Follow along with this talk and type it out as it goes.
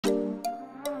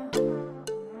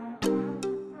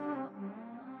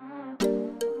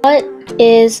What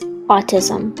is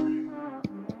autism?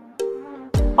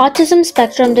 Autism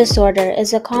spectrum disorder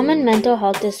is a common mental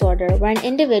health disorder where an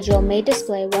individual may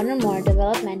display one or more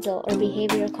developmental or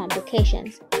behavioral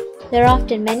complications. There are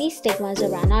often many stigmas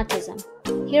around autism.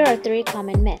 Here are 3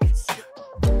 common myths.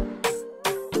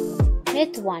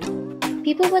 Myth 1.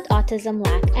 People with autism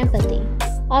lack empathy.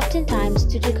 Oftentimes,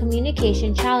 due to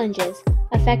communication challenges,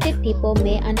 affected people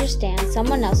may understand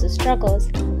someone else's struggles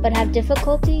but have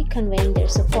difficulty conveying their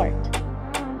support.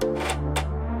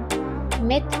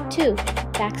 Myth 2.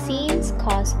 Vaccines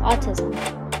cause autism.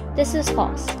 This is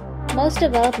false. Most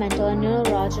developmental and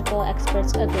neurological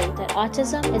experts agree that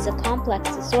autism is a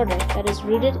complex disorder that is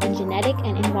rooted in genetic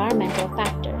and environmental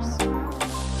factors.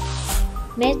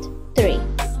 Myth 3.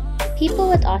 People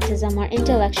with autism are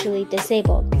intellectually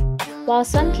disabled. While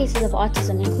some cases of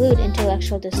autism include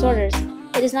intellectual disorders,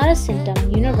 it is not a symptom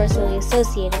universally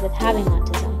associated with having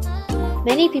autism.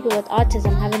 Many people with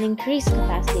autism have an increased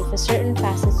capacity for certain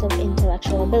facets of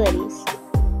intellectual abilities.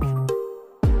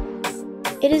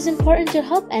 It is important to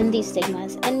help end these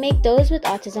stigmas and make those with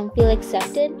autism feel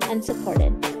accepted and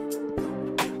supported.